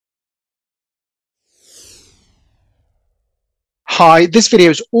Hi, this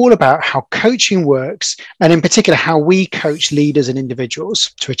video is all about how coaching works, and in particular, how we coach leaders and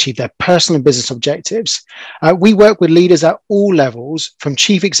individuals to achieve their personal and business objectives. We work with leaders at all levels, from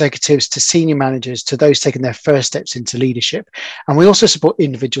chief executives to senior managers to those taking their first steps into leadership. And we also support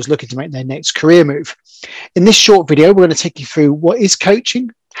individuals looking to make their next career move. In this short video, we're going to take you through what is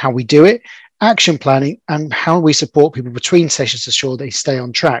coaching, how we do it, action planning, and how we support people between sessions to ensure they stay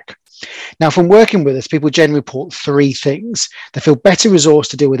on track. Now, from working with us, people generally report three things. They feel better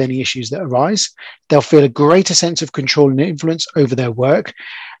resourced to deal with any issues that arise. They'll feel a greater sense of control and influence over their work.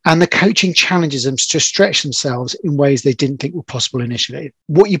 And the coaching challenges them to stretch themselves in ways they didn't think were possible initially.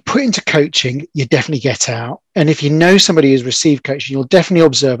 What you put into coaching, you definitely get out. And if you know somebody who's received coaching, you'll definitely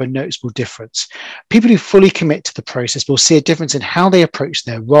observe a noticeable difference. People who fully commit to the process will see a difference in how they approach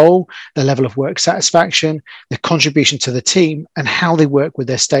their role, their level of work satisfaction, their contribution to the team, and how they work with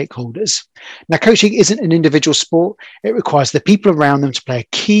their stakeholders. Now, coaching isn't an individual sport. It requires the people around them to play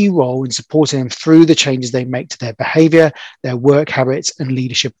a key role in supporting them through the changes they make to their behavior, their work habits, and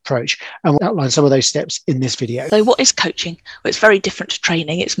leadership approach. And we'll outline some of those steps in this video. So what is coaching? Well, it's very different to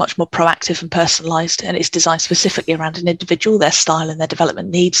training. It's much more proactive and personalised, and it's designed specifically around an individual, their style and their development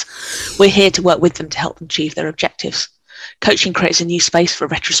needs. We're here to work with them to help them achieve their objectives. Coaching creates a new space for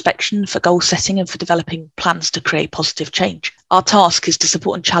retrospection, for goal setting, and for developing plans to create positive change. Our task is to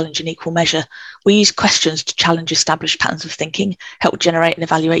support and challenge in equal measure. We use questions to challenge established patterns of thinking, help generate and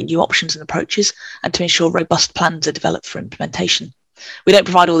evaluate new options and approaches, and to ensure robust plans are developed for implementation. We don't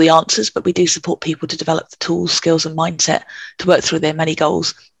provide all the answers, but we do support people to develop the tools, skills, and mindset to work through their many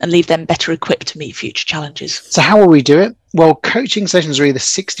goals and leave them better equipped to meet future challenges. So how will we do it? Well, coaching sessions are either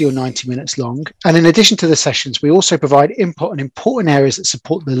 60 or 90 minutes long. And in addition to the sessions, we also provide input on important areas that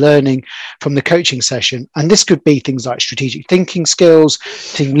support the learning from the coaching session. And this could be things like strategic thinking skills,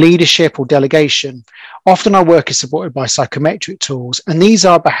 team leadership, or delegation. Often our work is supported by psychometric tools, and these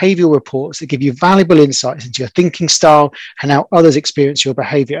are behavioral reports that give you valuable insights into your thinking style and how others experience your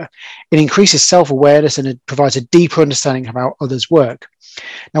behavior. It increases self-awareness and it provides a deeper understanding of how others work.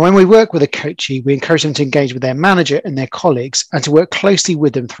 Now, when we work with a coachee, we encourage them to engage with their manager and their colleagues and to work closely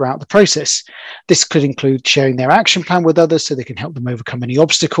with them throughout the process. This could include sharing their action plan with others so they can help them overcome any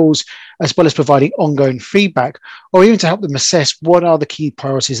obstacles, as well as providing ongoing feedback, or even to help them assess what are the key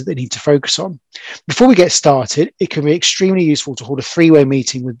priorities that they need to focus on. Before we get started, it can be extremely useful to hold a three-way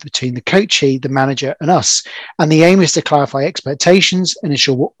meeting between the coachee, the manager, and us. And the aim is to clarify expectations and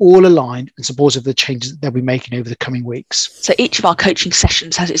ensure we're all aligned and supportive of the changes that they'll be making over the coming weeks. So each of our coaching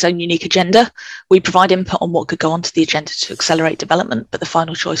sessions has its own unique agenda. We provide input on what could go onto the agenda to accelerate development, but the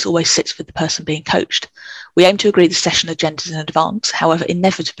final choice always sits with the person being coached. We aim to agree the session agendas in advance. However,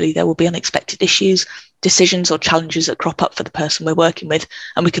 inevitably there will be unexpected issues, decisions, or challenges that crop up for the person we're working with,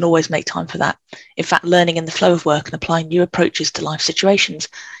 and we can always make time for that. In fact, learning in the flow of work and applying new approaches to life situations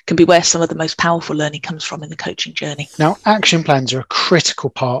can be where some of the most powerful learning comes from in the coaching journey. Now, action plans are a critical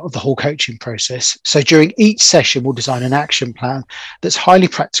part of the whole coaching process. So during each session, we'll design an action plan that's highly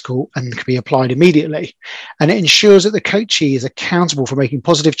practical and can be applied immediately. And it ensures that the coachee is accountable for making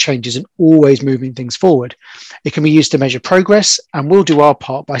positive changes and always moving things forward. It can be used to measure progress, and we'll do our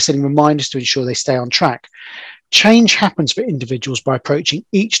part by setting reminders to ensure they stay on track. Change happens for individuals by approaching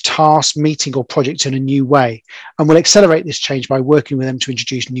each task, meeting, or project in a new way. And we'll accelerate this change by working with them to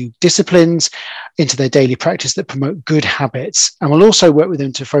introduce new disciplines into their daily practice that promote good habits. And we'll also work with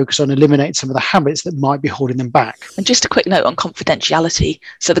them to focus on eliminating some of the habits that might be holding them back. And just a quick note on confidentiality.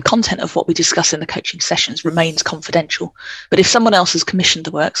 So the content of what we discuss in the coaching sessions remains confidential. But if someone else has commissioned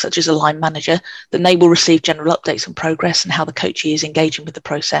the work, such as a line manager, then they will receive general updates on progress and how the coachee is engaging with the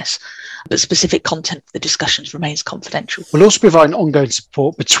process. But specific content for the discussions remains confidential. We'll also provide ongoing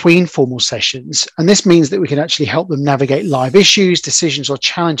support between formal sessions, and this means that we can actually help them navigate live issues, decisions, or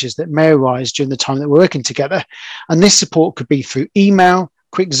challenges that may arise during the time that we're working together. And this support could be through email,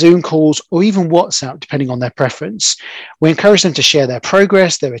 quick Zoom calls, or even WhatsApp, depending on their preference. We encourage them to share their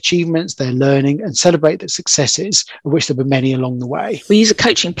progress, their achievements, their learning, and celebrate the successes, of which there were many along the way. We use a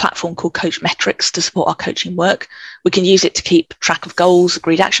coaching platform called Coachmetrics to support our coaching work. We can use it to keep track of goals,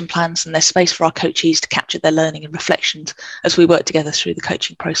 agreed action plans, and there's space for our coachees to capture their learning and reflections as we work together through the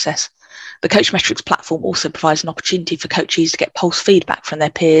coaching process. The Coachmetrics platform also provides an opportunity for coachees to get pulse feedback from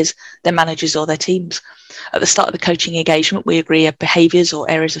their peers, their managers, or their teams. At the start of the coaching engagement, we agree on behaviours or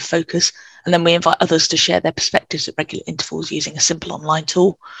areas of focus, and then we invite others to share their perspectives at regular intervals using a simple online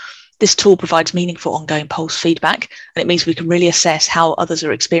tool. This tool provides meaningful ongoing pulse feedback, and it means we can really assess how others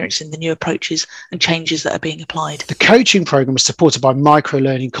are experiencing the new approaches and changes that are being applied. The coaching program is supported by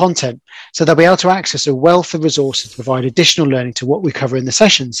micro-learning content, so they'll be able to access a wealth of resources to provide additional learning to what we cover in the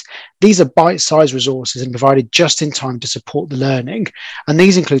sessions. These are bite-sized resources and provided just in time to support the learning. And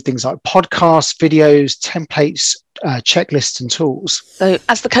these include things like podcasts, videos, templates, checklists and tools. So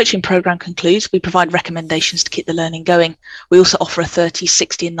as the coaching program concludes, we provide recommendations to keep the learning going. We also offer a 30,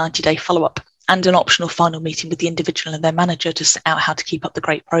 60 and 90-day follow-up and an optional final meeting with the individual and their manager to set out how to keep up the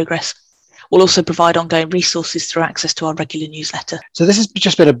great progress. We'll also provide ongoing resources through access to our regular newsletter. So this has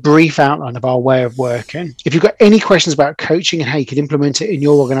just been a brief outline of our way of working. If you've got any questions about coaching and how you can implement it in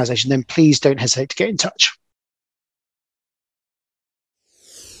your organisation, then please don't hesitate to get in touch.